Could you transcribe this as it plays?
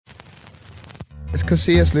It's because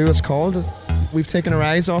C.S. Lewis called it. We've taken our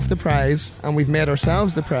eyes off the prize and we've made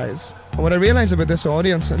ourselves the prize. And what I realised about this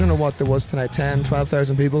audience, I don't know what there was tonight, 10,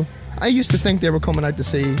 12,000 people. I used to think they were coming out to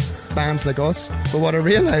see bands like us, but what I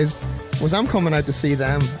realised was I'm coming out to see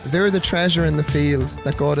them. They're the treasure in the field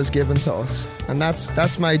that God has given to us. And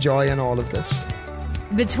that's my joy in all of this.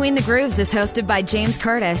 Between the Grooves is hosted by James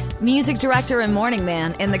Curtis, music director and morning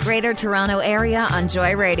man in the Greater Toronto Area on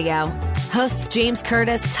Joy Radio. Hosts James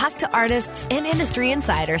Curtis talk to artists and industry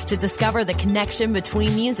insiders to discover the connection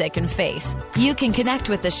between music and faith. You can connect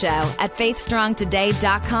with the show at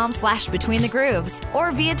faithstrongtoday.com/betweenthegrooves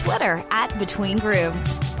or via Twitter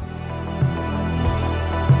 @betweengrooves.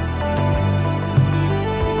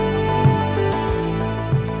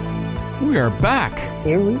 We are back.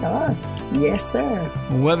 Here we are. Yes, sir.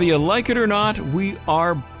 Whether you like it or not, we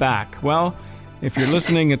are back. Well, if you're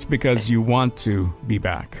listening, it's because you want to be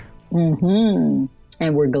back. Mm-hmm.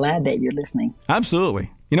 And we're glad that you're listening. Absolutely.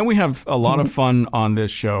 You know, we have a lot of fun on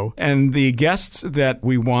this show. And the guests that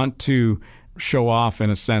we want to show off, in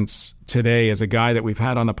a sense, today is a guy that we've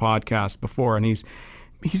had on the podcast before. And he's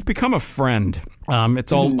become a friend.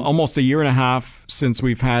 It's almost a year and a half since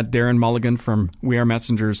we've had Darren Mulligan from We Are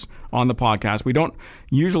Messengers on the podcast. We don't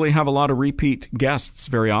usually have a lot of repeat guests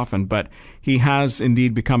very often, but he has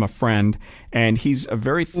indeed become a friend, and he's a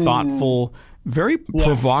very thoughtful, very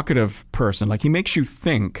provocative person. Like, he makes you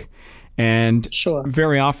think, and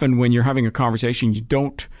very often when you're having a conversation, you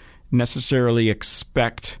don't necessarily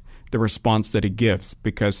expect the response that he gives,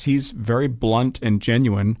 because he's very blunt and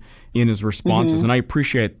genuine in his responses, and I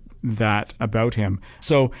appreciate that about him.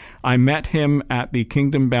 So I met him at the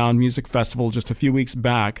Kingdom Bound Music Festival just a few weeks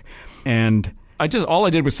back, and all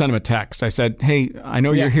I did was send him a text. I said, hey, I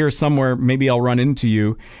know you're here somewhere, maybe I'll run into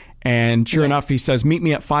you. And sure enough, he says, meet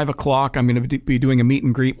me at 5 o'clock. I'm going to be doing a meet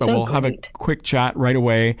and greet, but we'll have a quick chat right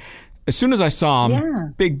away. As soon as I saw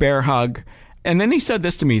him, big bear hug. And then he said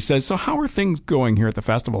this to me. He says, so how are things going here at the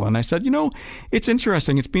festival? And I said, it's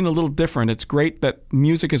interesting. It's been a little different. It's great that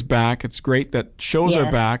music is back. It's great that shows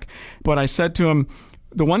are back. But I said to him,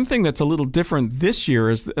 the one thing that's a little different this year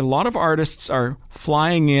is that a lot of artists are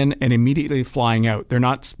flying in and immediately flying out. They're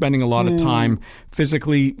not spending a lot of time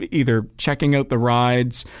physically either checking out the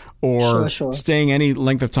rides or staying any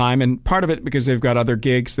length of time. And part of it because they've got other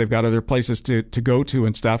gigs, they've got other places to go to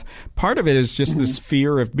and stuff. Part of it is just this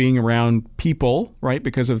fear of being around people, right?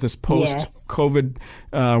 Because of this post-COVID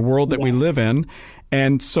world that we live in.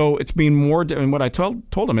 And so it's been more, and what I told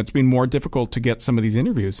him, it's been more difficult to get some of these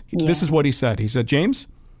interviews. This is what he said. He said, James,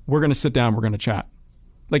 we're going to sit down, we're going to chat.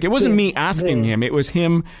 Like, it wasn't me asking him, it was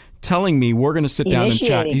him telling me we're going to sit down and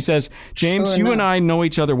chat. He says, James, you and I know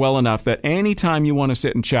each other well enough that anytime you want to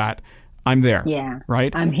sit and chat, I'm there. Yeah.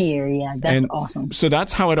 Right? I'm here. Yeah. That's awesome. So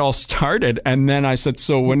that's how it all started. And then I said,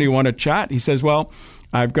 so when do you want to chat? He says, well,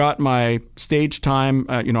 I've got my stage time,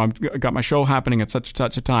 I've got my show happening at such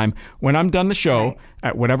a time. When I'm done the show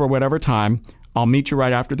at whatever time, I'll meet you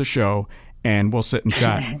right after the show and we'll sit and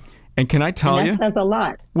chat. And can I tell you? That says a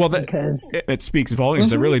lot. Well, it speaks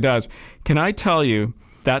volumes. It really does. Can I tell you,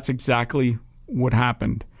 that's exactly what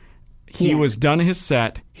happened. He was done his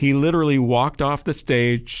set. He literally walked off the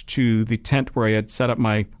stage to the tent where I had set up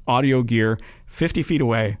my audio gear 50 feet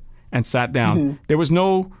away and sat down. There was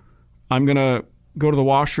no, I'm going to go to the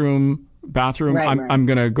bathroom. I'm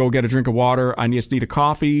going to go get a drink of water. I just need a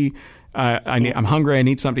coffee. I'm hungry. I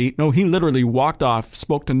need something to eat. No, he literally walked off,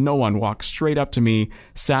 spoke to no one, walked straight up to me,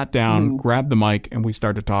 sat down, grabbed the mic, and we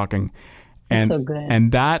started talking. And, so good.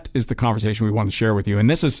 And that is the conversation we want to share with you. And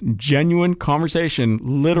this is genuine conversation,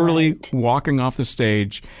 literally walking off the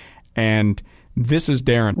stage. And this is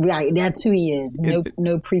Darren. Right, that's who he is.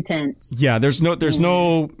 No pretense. Yeah, there's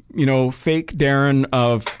no fake Darren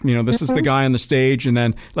of, this is the guy on the stage, and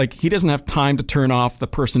then he doesn't have time to turn off the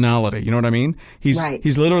personality. You know what I mean?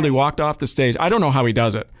 He's literally walked off the stage. I don't know how he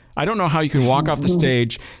does it. I don't know how you can walk off the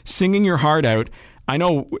stage singing your heart out. I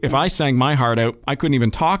know if I sang my heart out, I couldn't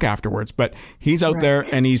even talk afterwards, but he's out there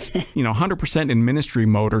and he's, 100% in ministry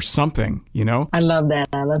mode or something, I love that.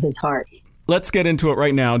 I love his heart. Let's get into it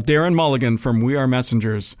right now. Darren Mulligan from We Are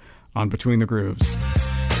Messengers on Between the Grooves.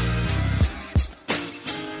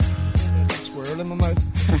 Squirrel in my mouth.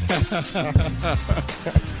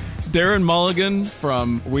 Darren Mulligan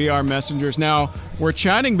from We Are Messengers. Now, we're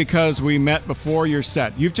chatting because we met before your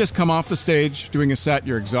set. You've just come off the stage doing a set.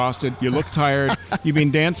 You're exhausted. You look tired. You've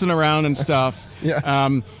been dancing around and stuff.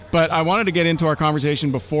 But I wanted to get into our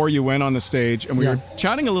conversation before you went on the stage, and we were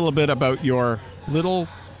chatting a little bit about your little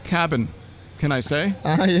cabin. Can I say?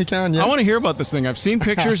 You can, yeah. I want to hear about this thing. I've seen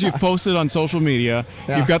pictures you've posted on social media.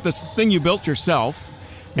 You've got this thing you built yourself.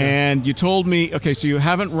 And you told me, okay, so you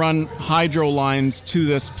haven't run hydro lines to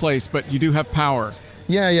this place, but you do have power.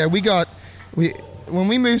 Yeah. When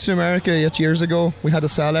we moved to America 8 years ago, we had to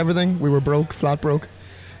sell everything. We were broke, flat broke,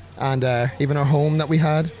 and even our home that we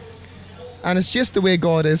had. And it's just the way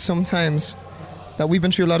God is sometimes, that we've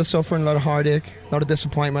been through a lot of suffering, a lot of heartache, a lot of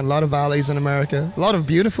disappointment, a lot of valleys in America, a lot of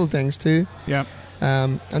beautiful things too. Yeah.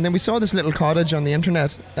 And then we saw this little cottage on the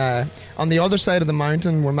internet on the other side of the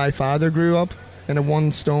mountain where my father grew up, in a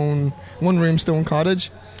one room stone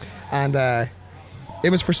cottage, and it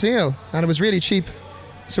was for sale, and it was really cheap.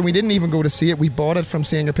 So we didn't even go to see it. We bought it from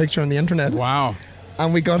seeing a picture on the internet. Wow.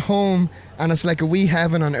 And we got home, and it's like a wee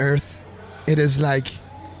heaven on earth. It is like,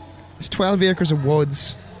 it's 12 acres of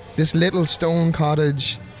woods, this little stone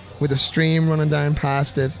cottage with a stream running down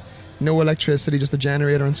past it, no electricity, just a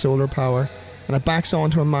generator and solar power, and it backs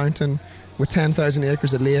onto a mountain with 10,000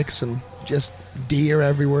 acres of lakes and just deer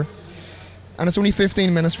everywhere. And it's only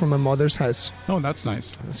 15 minutes from my mother's house. Oh, that's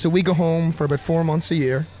nice. So we go home for about 4 months a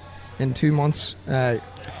year, in 2 months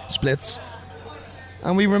splits,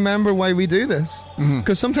 and we remember why we do this.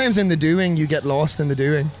 Because sometimes in the doing you get lost in the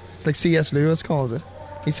doing. It's like C.S. Lewis calls it.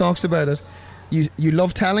 He talks about it. You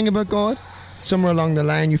love telling about God. Somewhere along the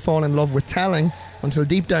line you fall in love with telling, until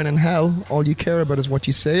deep down in hell all you care about is what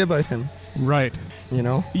you say about him. Right. You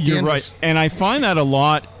know? You're Dangerous. right. And I find that a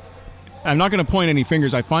lot. I'm not going to point any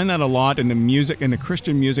fingers. I find that a lot in the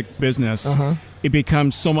Christian music business. It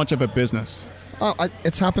becomes so much of a business. Oh,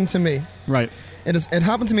 it's happened to me. Right. It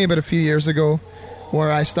happened to me about a few years ago,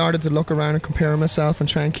 where I started to look around and compare myself and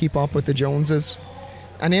try and keep up with the Joneses.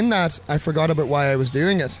 And in that, I forgot about why I was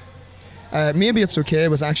doing it. Maybe It's Okay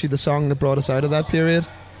was actually the song that brought us out of that period.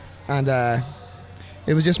 And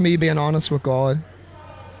it was just me being honest with God.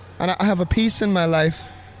 And I have a peace in my life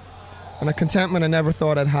and a contentment I never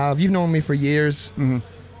thought I'd have. You've known me for years. And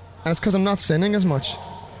it's because I'm not sinning as much.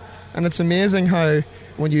 And it's amazing how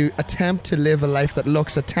when you attempt to live a life that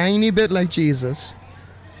looks a tiny bit like Jesus,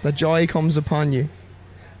 that joy comes upon you.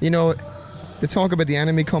 You know, they talk about the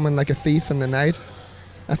enemy coming like a thief in the night.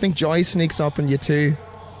 I think joy sneaks up on you too.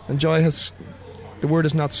 And joy has, the word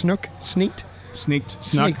is not snuck, sneaked?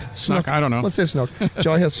 Snuck, I don't know. What's this snuck?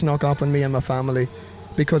 Joy has snuck up on me and my family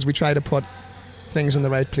because we try to put things in the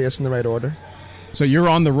right place, in the right order. So you're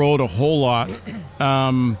on the road a whole lot.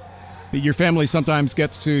 Your family sometimes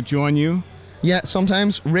gets to join you? Yeah,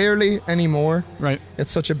 sometimes. Rarely anymore. Right.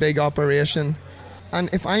 It's such a big operation. And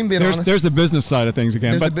if I'm being honest... There's the business side of things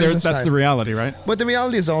again, but that's the reality, right? But the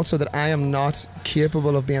reality is also that I am not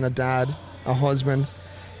capable of being a dad, a husband,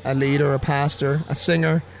 a leader, a pastor, a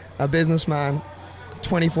singer, a businessman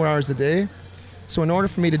 24 hours a day. So in order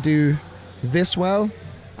for me to do this well,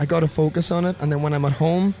 I got to focus on it. And then when I'm at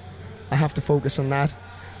home, I have to focus on that.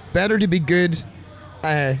 Better to be good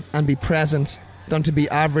and be present than to be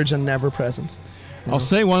average and never present. I'll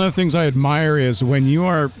say one of the things I admire is when you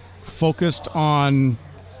are focused on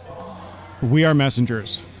We Are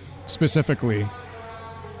Messengers, specifically,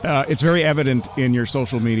 it's very evident in your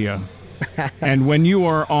social media. And when you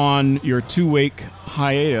are on your 2-week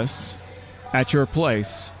hiatus at your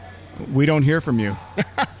place, we don't hear from you.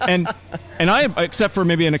 And I, except for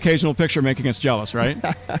maybe an occasional picture making us jealous, right?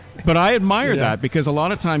 But I admire that because a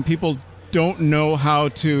lot of time people don't know how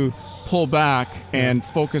to pull back and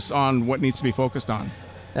focus on what needs to be focused on.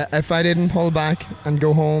 If I didn't pull back and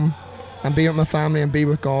go home and be with my family and be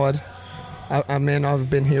with God, I may not have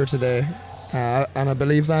been here today. And I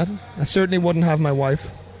believe that. I certainly wouldn't have my wife.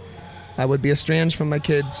 I would be estranged from my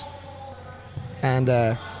kids. And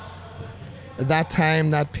that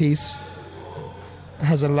time, that peace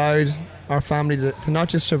has allowed our family to not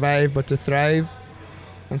just survive, but to thrive.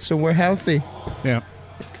 And so we're healthy. Yeah.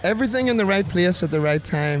 Everything in the right place at the right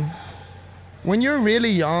time. When you're really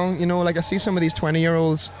young, you know, like I see some of these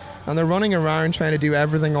 20-year-olds and they're running around trying to do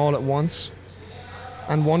everything all at once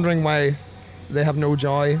and wondering why they have no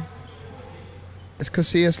joy. It's because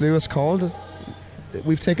C.S. Lewis called it.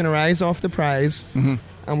 We've taken our eyes off the prize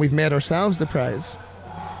and we've made ourselves the prize.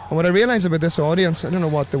 And what I realised about this audience, I don't know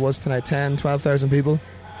what there was tonight, 10, 12,000 people.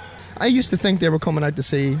 I used to think they were coming out to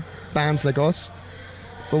see bands like us.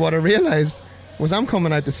 But what I realised was I'm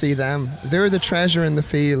coming out to see them. They're the treasure in the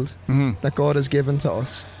field that God has given to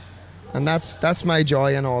us. And that's my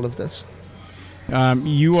joy in all of this.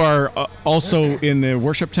 You are also in the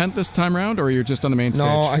worship tent this time around, or you're just on the main stage?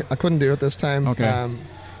 No, I couldn't do it this time. Okay.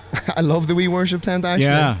 I love the wee worship tent, actually.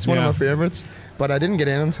 Yeah, it's one of my favourites. But I didn't get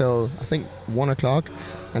in until, I think, 1 o'clock.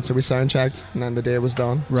 And so we sound checked, and then the day was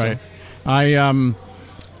done. Right. So.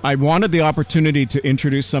 I wanted the opportunity to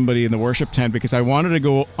introduce somebody in the worship tent because I wanted to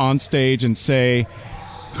go on stage and say,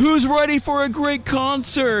 who's ready for a great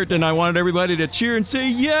concert? And I wanted everybody to cheer and say,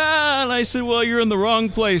 yeah. And I said, well, you're in the wrong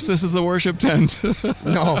place. This is the worship tent.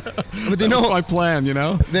 No, but that was my plan, you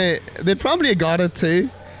know? They probably got it too.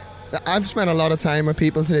 I've spent a lot of time with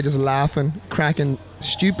people today just laughing, cracking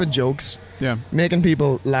stupid jokes, making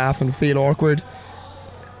people laugh and feel awkward.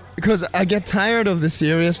 Because I get tired of the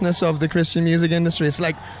seriousness of the Christian music industry. It's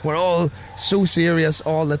like we're all so serious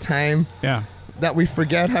all the time that we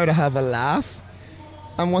forget how to have a laugh.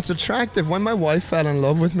 And what's attractive, when my wife fell in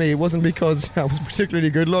love with me, it wasn't because I was particularly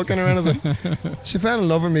good looking or anything. She fell in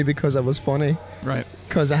love with me because I was funny. Right.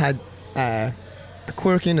 Because I had a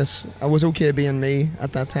quirkiness. I was okay being me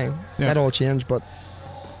at that time. That all changed. But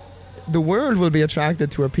the world will be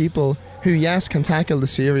attracted to a people who, yes, can tackle the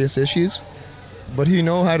serious issues, but who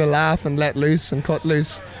know how to laugh and let loose and cut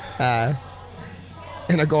loose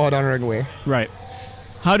in a God-honoring way. Right.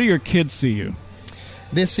 How do your kids see you?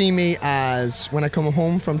 They see me as, when I come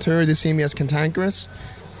home from tour, they see me as cantankerous.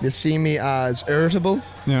 They see me as irritable.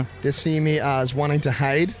 Yeah. They see me as wanting to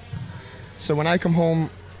hide. So when I come home,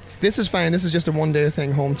 this is fine. This is just a one-day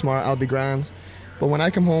thing. Home tomorrow, I'll be grand. But when I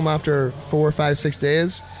come home after 4, 5, 6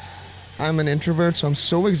 days, I'm an introvert, so I'm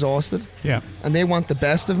so exhausted. Yeah. And they want the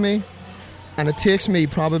best of me. And it takes me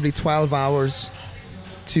probably 12 hours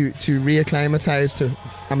to reacclimatize to,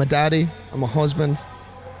 I'm a daddy, I'm a husband.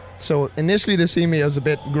 So initially they see me as a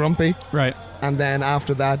bit grumpy. Right. And then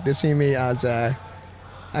after that they see me as a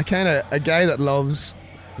guy that loves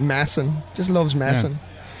messing, just loves messing,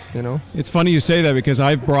 you know. It's funny you say that because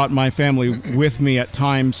I've brought my family with me at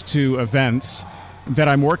times to events that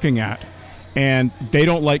I'm working at. And they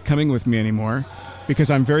don't like coming with me anymore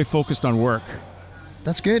because I'm very focused on work.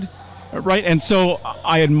 That's good. Right, and so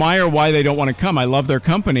I admire why they don't want to come. I love their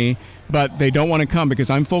company, but they don't want to come because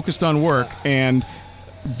I'm focused on work, and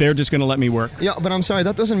they're just going to let me work. Yeah, but I'm sorry,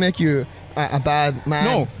 that doesn't make you a bad man.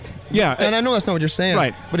 No, yeah. And I know that's not what you're saying.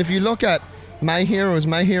 Right. But if you look at my heroes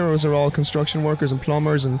are all construction workers and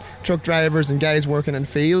plumbers and truck drivers and guys working in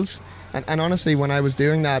fields. And honestly, when I was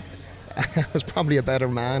doing that, I was probably a better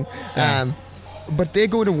man. Yeah. But they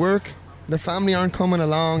go to work, their family aren't coming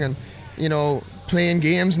along and, you know, playing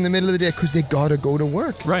games in the middle of the day because they gotta go to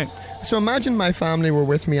work. Right. So imagine my family were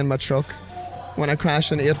with me in my truck when I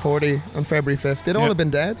crashed in 840 on February 5th. They'd all have been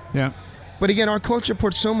dead. Yeah. But again, our culture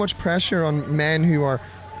puts so much pressure on men who are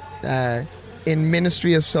in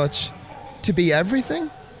ministry as such to be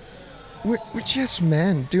everything. We're just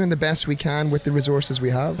men doing the best we can with the resources we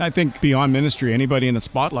have. I think beyond ministry, anybody in the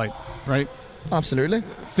spotlight, right? Absolutely.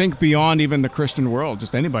 Think beyond even the Christian world,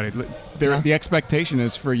 just anybody. The expectation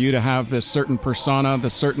is for you to have this certain persona,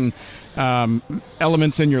 the certain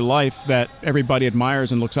elements in your life that everybody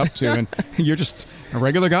admires and looks up to, and you're just a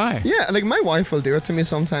regular guy. Yeah, like my wife will do it to me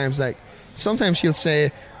sometimes. Like sometimes she'll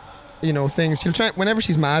say, you know, things. She'll try whenever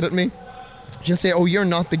she's mad at me. She'll say, "Oh, you're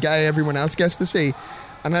not the guy everyone else gets to see."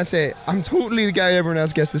 And I say, "I'm totally the guy everyone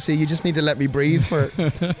else gets to see. You just need to let me breathe for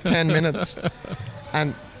 10 minutes."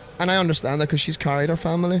 And I understand that because she's carried our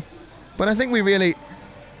family. But I think we really,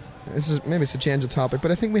 maybe it's a change of topic,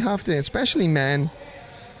 but I think we have to, especially men,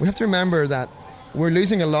 we have to remember that we're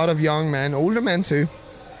losing a lot of young men, older men too,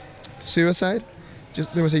 to suicide.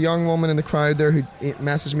 There was a young woman in the crowd there who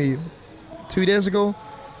messaged me 2 days ago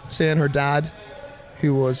saying her dad,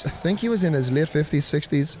 who was, I think he was in his late 50s,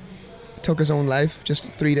 60s, took his own life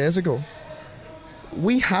just 3 days ago.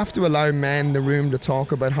 We have to allow men the room to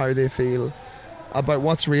talk about how they feel, about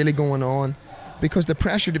what's really going on, because the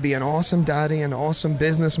pressure to be an awesome daddy, an awesome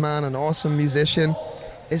businessman, an awesome musician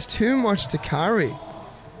is too much to carry.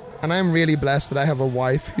 And I'm really blessed that I have a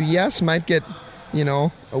wife who, yes, might get, you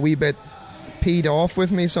know, a wee bit peed off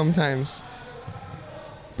with me sometimes,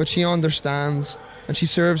 but she understands and she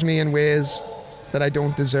serves me in ways that I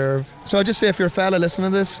don't deserve. So I just say, if you're a fella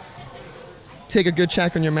listening to this, take a good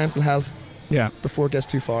check on your mental health. Yeah. Before it gets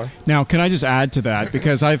too far. Now, can I just add to that?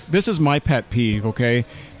 Because this is my pet peeve, okay,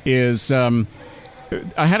 is I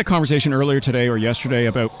had a conversation earlier today or yesterday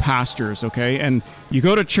about pastors, okay, and you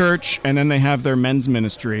go to church and then they have their men's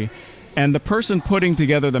ministry, and the person putting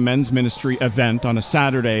together the men's ministry event on a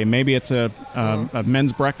Saturday, maybe it's a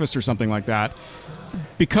men's breakfast or something like that,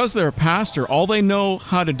 because they're a pastor, all they know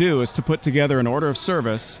how to do is to put together an order of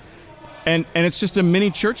service. And it's just a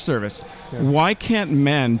mini church service. Yeah. Why can't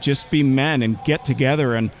men just be men and get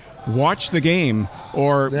together and watch the game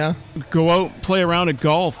or go out, play around at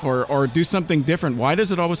golf or do something different? Why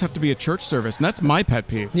does it always have to be a church service? And that's my pet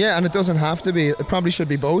peeve. Yeah, and it doesn't have to be. It probably should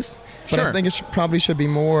be both. But sure. I think it probably should be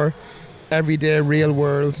more everyday, real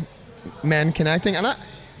world men connecting. And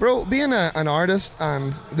being an artist,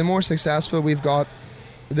 and the more successful we've got,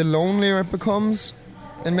 the lonelier it becomes.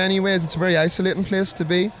 in many ways. It's a very isolating place to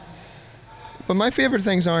be. But my favorite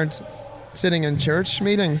things aren't sitting in church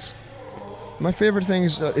meetings. My favorite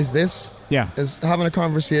things is this. Yeah. Is having a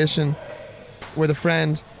conversation with a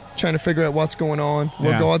friend, trying to figure out what's going on,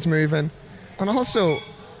 where God's moving, and also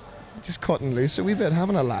just cutting loose a wee bit,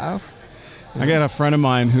 having a laugh. I got a friend of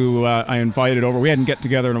mine who I invited over. We hadn't gotten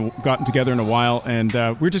together in a while, and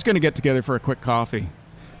we're just going to get together for a quick coffee.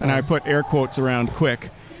 And I put air quotes around quick,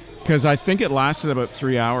 because I think it lasted about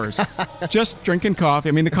 3 hours. Just drinking coffee.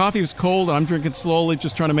 I mean, the coffee was cold, and I'm drinking slowly,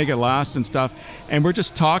 just trying to make it last and stuff. And we're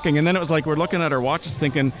just talking. And then it was like we're looking at our watches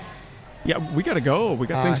thinking, yeah, we got to go. We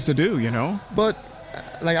got things to do, you know? But,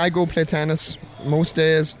 like, I go play tennis most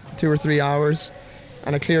days, 2 or 3 hours,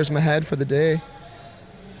 and it clears my head for the day.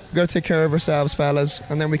 We've got to take care of ourselves, fellas,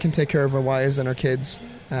 and then we can take care of our wives and our kids.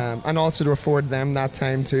 And also to afford them that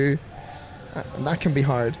time, too. And that can be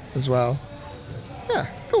hard as well. Yeah,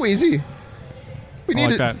 go easy. We need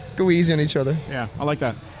to go easy on each other. Yeah, I like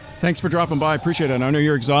that. Thanks for dropping by. Appreciate it. I know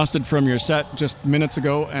you're exhausted from your set just minutes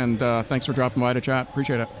ago, and thanks for dropping by to chat.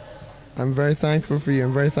 Appreciate it. I'm very thankful for you.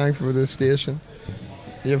 I'm very thankful for this station.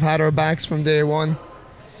 You've had our backs from day one,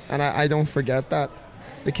 and I don't forget that.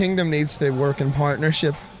 The kingdom needs to work in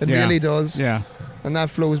partnership. It really does. Yeah. And that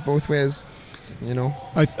flows both ways. You know,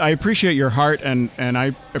 I appreciate your heart and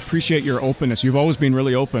I appreciate your openness. You've always been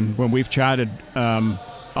really open when we've chatted.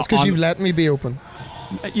 It's because you've let me be open.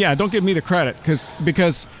 Yeah, don't give me the credit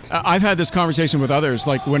because I've had this conversation with others.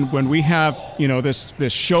 Like when we have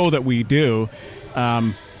this show that we do,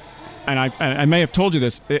 and I may have told you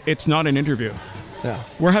this. It's not an interview. Yeah,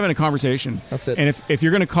 we're having a conversation. That's it. And if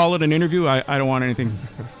you're going to call it an interview, I don't want anything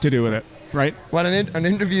to do with it. Right? Well, an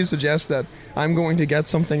interview suggests that I'm going to get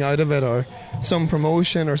something out of it, or some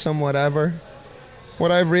promotion or some whatever.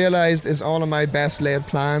 What I've realized is all of my best laid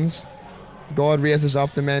plans, God raises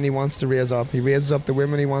up the men he wants to raise up. He raises up the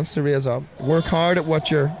women he wants to raise up. Work hard at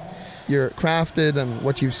what you're crafted and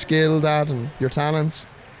what you've skilled at and your talents.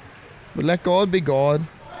 But let God be God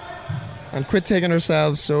and quit taking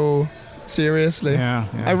ourselves so seriously. Yeah.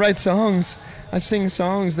 I write songs. I sing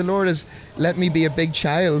songs. The Lord has let me be a big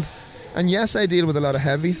child. And yes, I deal with a lot of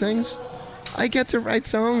heavy things. I get to write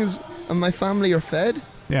songs and my family are fed.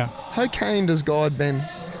 Yeah. How kind has God been?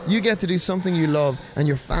 You get to do something you love and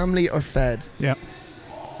your family are fed. Yeah.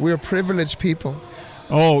 We're privileged people.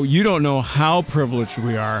 Oh, you don't know how privileged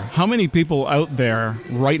we are. How many people out there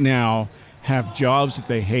right now have jobs that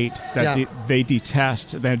they hate, that they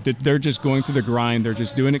detest, that they're just going through the grind. They're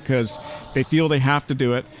just doing it because they feel they have to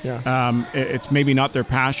do it. Yeah. It's maybe not their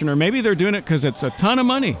passion, or maybe they're doing it because it's a ton of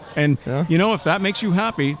money. And, if that makes you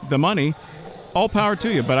happy, the money, all power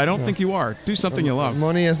to you. But I don't think you are. Do something you love.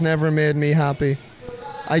 Money has never made me happy.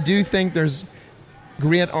 I do think there's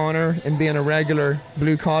great honor in being a regular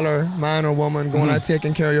blue-collar man or woman, going out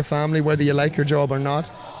taking care of your family, whether you like your job or not.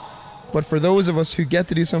 But for those of us who get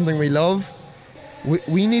to do something we love,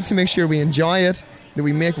 we need to make sure we enjoy it, that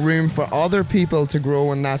we make room for other people to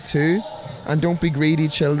grow in that too, and don't be greedy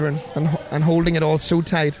children and holding it all so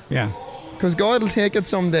tight. Yeah. Because God will take it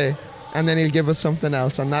someday, and then he'll give us something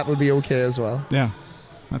else, and that will be okay as well. Yeah,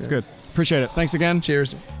 that's good. Appreciate it. Thanks again.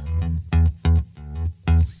 Cheers.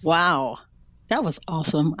 Wow. That was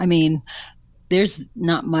awesome. I mean, there's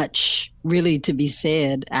not much really to be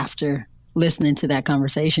said after listening to that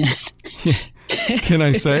conversation. Can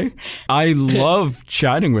I say? I love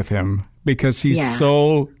chatting with him because he's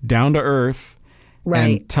so down to earth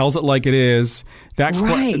and tells it like it is.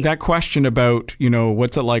 That question about,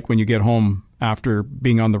 what's it like when you get home after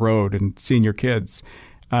being on the road and seeing your kids?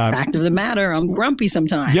 Fact of the matter, I'm grumpy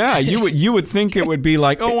sometimes. Yeah, you would think it would be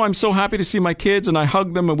like, oh, I'm so happy to see my kids and I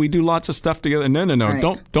hug them and we do lots of stuff together. No,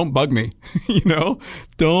 right. Don't bug me.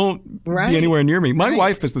 Don't be anywhere near me. My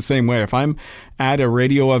wife is the same way. If I'm at a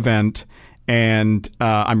radio event and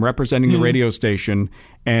I'm representing the radio station,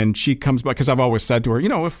 and she comes by, because I've always said to her,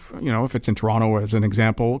 if it's in Toronto as an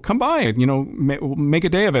example, come by, make a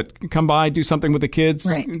day of it. Come by, do something with the kids,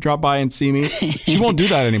 drop by and see me. She won't do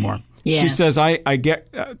that anymore. Yeah. She says, I get,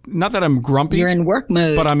 not that I'm grumpy. You're in work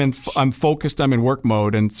mode. But I'm focused, I'm in work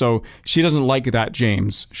mode. And so she doesn't like that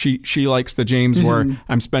James. She likes the James where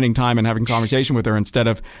I'm spending time and having conversation with her instead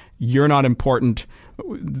of, you're not important.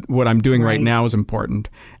 What I'm doing right now is important.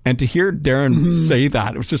 And to hear Darren say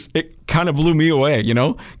that, it kind of blew me away,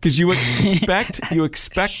 because you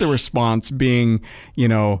expect the response being,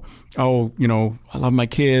 I love my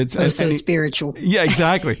kids. So spiritual. Yeah,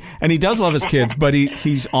 exactly. And he does love his kids, but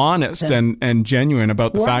he's honest and genuine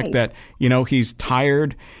about the fact that, he's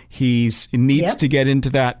tired. He needs to get into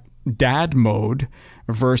that dad mode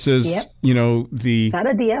versus, the... How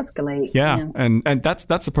to de-escalate. Yeah. And that's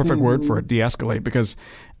the perfect word for it, de-escalate, because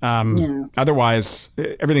otherwise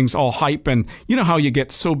everything's all hype. And you know how you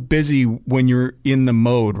get so busy when you're in the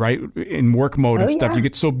mode, right? In work mode and stuff. You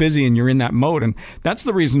get so busy and you're in that mode. And that's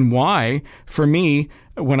the reason why, for me,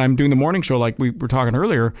 when I'm doing the morning show, like we were talking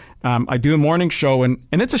earlier, I do a morning show and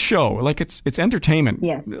it's a show. Like it's entertainment.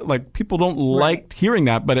 Yes. Like people don't like hearing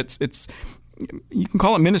that, but it's you can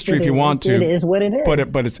call it ministry if you want to. It is what it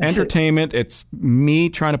is. But it's entertainment. It's me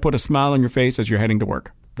trying to put a smile on your face as you're heading to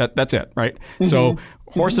work. That's it, right? So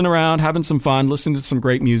horsing around, having some fun, listening to some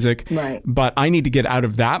great music. Right. But I need to get out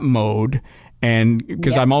of that mode, and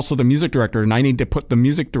because I'm also the music director, and I need to put the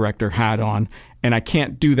music director hat on, and I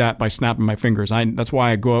can't do that by snapping my fingers. That's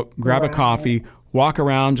why I go out, grab a coffee, walk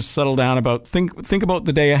around, just settle down think about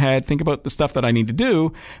the day ahead, think about the stuff that I need to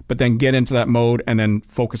do, but then get into that mode and then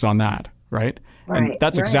focus on that, right? And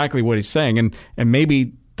that's exactly what he's saying. And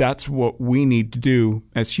maybe that's what we need to do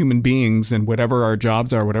as human beings, and whatever our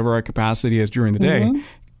jobs are, whatever our capacity is during the day,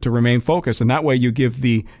 to remain focused. And that way you give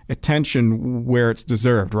the attention where it's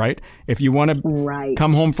deserved, right? If you want to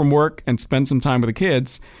come home from work and spend some time with the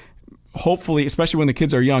kids, hopefully, especially when the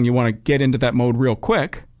kids are young, you want to get into that mode real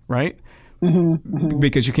quick, right?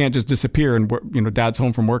 Because you can't just disappear and, dad's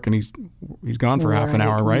home from work and he's gone for half an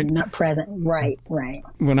hour, right? Not present. Right.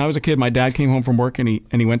 When I was a kid, my dad came home from work and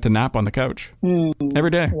he went to nap on the couch every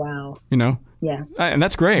day. Wow. Yeah. And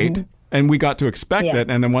that's great. And we got to expect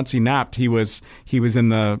it. And then once he napped, he was in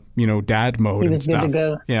the, dad mode and stuff. He was good to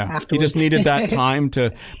go afterwards. He just needed that time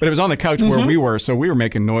but it was on the couch where we were, so we were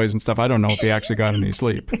making noise and stuff. I don't know if he actually got any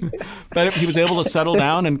sleep. But he was able to settle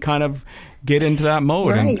down and kind of get into that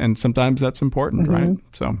mode. And sometimes that's important, right?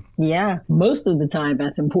 So yeah, most of the time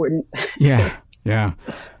that's important. Yeah.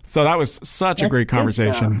 So that was such a great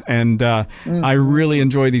conversation. And I really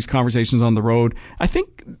enjoy these conversations on the road. I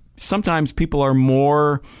think sometimes people are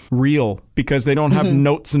more real because they don't have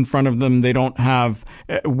notes in front of them. We don't have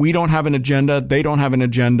an agenda. They don't have an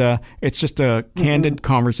agenda. It's just a candid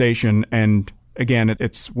conversation. And again,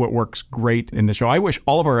 it's what works great in the show. I wish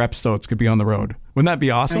all of our episodes could be on the road. Wouldn't that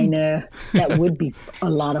be awesome? I know. That would be a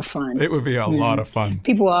lot of fun. It would be a lot of fun.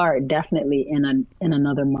 People are definitely in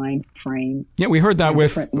another mind frame. Yeah, we heard that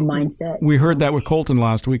with different mindset. We heard that with Colton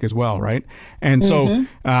last week as well, right? And so,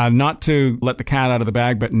 not to let the cat out of the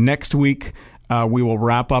bag, but next week we will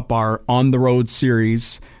wrap up our On the Road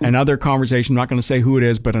series. Another conversation, I'm not going to say who it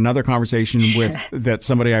is, but another conversation with that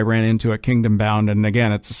somebody I ran into at Kingdom Bound. And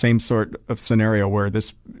again, it's the same sort of scenario where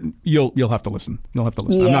this you'll have to listen. You'll have to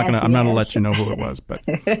listen. Yes, I'm not going to let you know who it was, but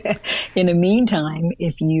in the meantime,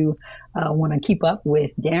 if you want to keep up with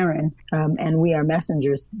Darren and We Are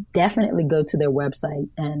Messengers, definitely go to their website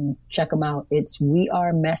and check them out. It's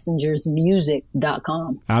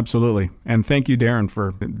wearemessengersmusic.com. Absolutely. And thank you, Darren,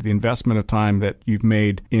 for the investment of time that you've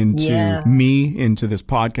made into me, into this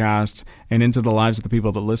podcast, and into the lives of the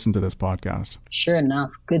people that listen to this podcast. Sure enough.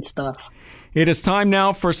 Good stuff. It is time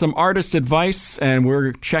now for some artist advice, and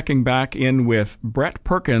we're checking back in with Brett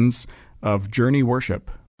Perkins of Journey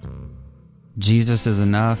Worship. Jesus is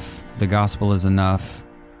enough. The gospel is enough.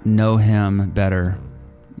 Know him better.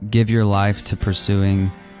 Give your life to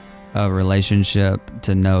pursuing a relationship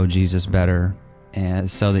to know Jesus better, and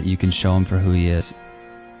so that you can show him for who he is.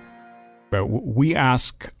 But we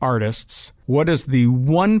ask artists, what is the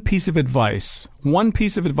one piece of advice,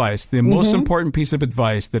 the most important piece of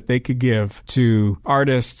advice that they could give to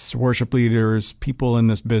artists, worship leaders, people in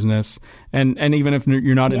this business, and even if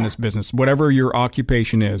you're not in this business, whatever your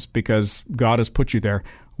occupation is, because God has put you there,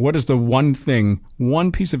 what is the one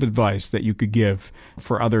piece of advice that you could give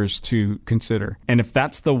for others to consider? And if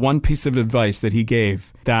that's the one piece of advice that he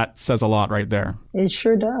gave, that says a lot right there. It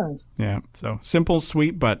sure does. Yeah. So simple,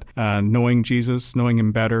 sweet, but knowing Jesus, knowing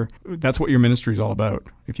him better, that's what your ministry is all about.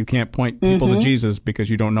 If you can't point people to Jesus because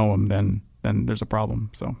you don't know him, then there's a problem.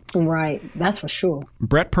 So right, that's for sure.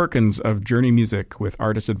 Brett Perkins of Journey Music with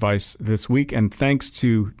artist advice this week, and thanks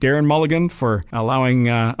to Darren Mulligan for allowing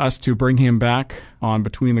us to bring him back on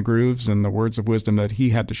Between the Grooves and the words of wisdom that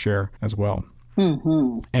he had to share as well.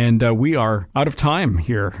 And we are out of time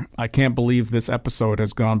here. I can't believe this episode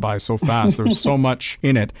has gone by so fast. There's so much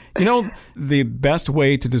in it. You know, the best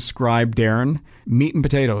way to describe Darren, meat and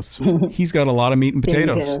potatoes. He's got a lot of meat and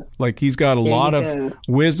potatoes. Like, he's got a lot of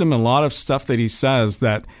wisdom and a lot of stuff that he says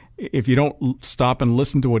that if you don't stop and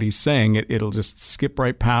listen to what he's saying, it'll just skip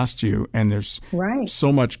right past you. And there's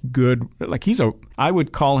so much good. Like, I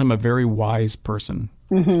would call him a very wise person.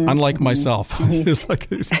 Unlike myself. He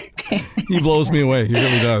blows me away. He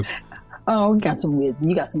really does. Oh, we got some wisdom.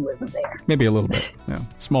 You got some wisdom there. Maybe a little bit. Yeah,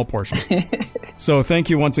 small portion. So thank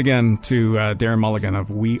you once again to Darren Mulligan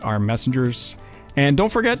of We Are Messengers. And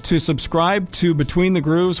don't forget to subscribe to Between the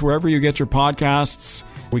Grooves wherever you get your podcasts.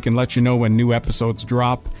 We can let you know when new episodes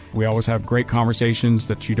drop. We always have great conversations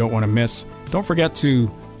that you don't want to miss. Don't forget to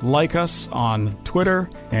like us on Twitter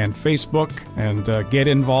and Facebook and get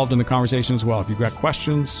involved in the conversation as well. If you've got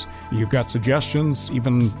questions, you've got suggestions,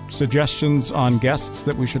 even suggestions on guests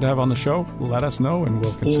that we should have on the show, let us know and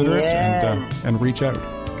we'll consider it and reach out.